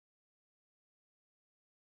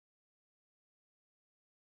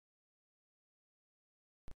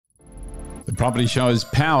The Property Show is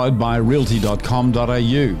powered by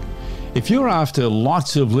Realty.com.au. If you're after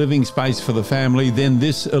lots of living space for the family, then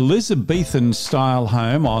this Elizabethan style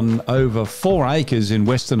home on over 4 acres in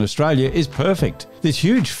Western Australia is perfect. This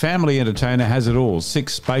huge family entertainer has it all.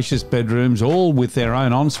 6 spacious bedrooms, all with their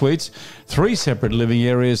own en-suites, 3 separate living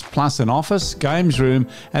areas, plus an office, games room,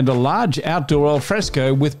 and a large outdoor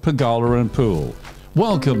alfresco with pergola and pool.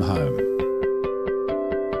 Welcome home.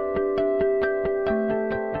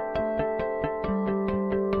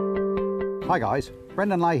 Hi guys,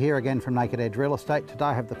 Brendan Leahy here again from Naked Edge Real Estate. Today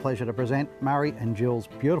I have the pleasure to present Murray and Jill's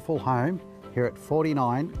beautiful home here at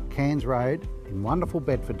 49 Cairns Road in wonderful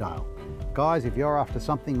Bedfordale. Guys, if you're after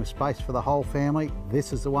something with space for the whole family,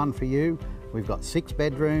 this is the one for you. We've got 6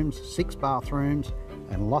 bedrooms, 6 bathrooms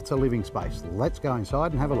and lots of living space. Let's go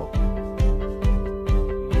inside and have a look.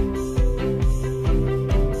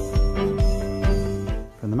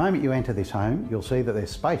 From the moment you enter this home, you'll see that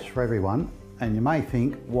there's space for everyone. And you may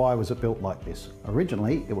think, why was it built like this?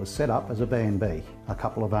 Originally, it was set up as a B&B a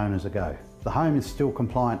couple of owners ago. The home is still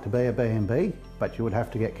compliant to be a B&B, but you would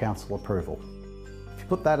have to get council approval. If you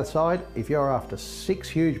put that aside, if you're after 6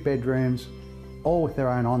 huge bedrooms, all with their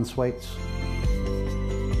own en-suites,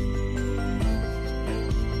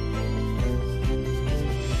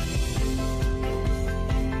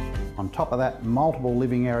 on top of that, multiple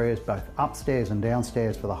living areas, both upstairs and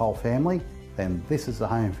downstairs for the whole family, then this is the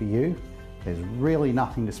home for you. There's really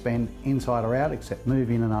nothing to spend inside or out except move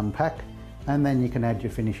in and unpack, and then you can add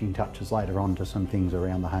your finishing touches later on to some things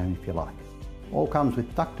around the home if you like. All comes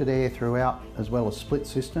with ducted air throughout as well as split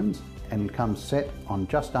systems, and comes set on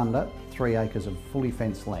just under 3 acres of fully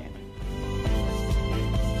fenced land.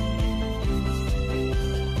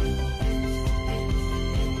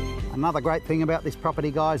 Another great thing about this property,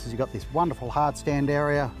 guys, is you've got this wonderful hard stand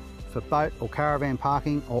area for boat or caravan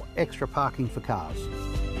parking or extra parking for cars.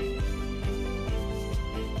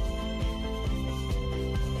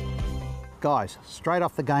 Guys, straight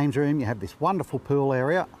off the games room, you have this wonderful pool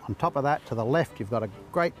area. On top of that, to the left, you've got a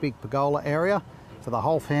great big pergola area for the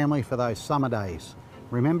whole family for those summer days.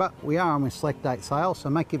 Remember, we are on with select date sales, so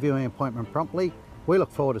make your viewing appointment promptly. We look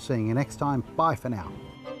forward to seeing you next time. Bye for now.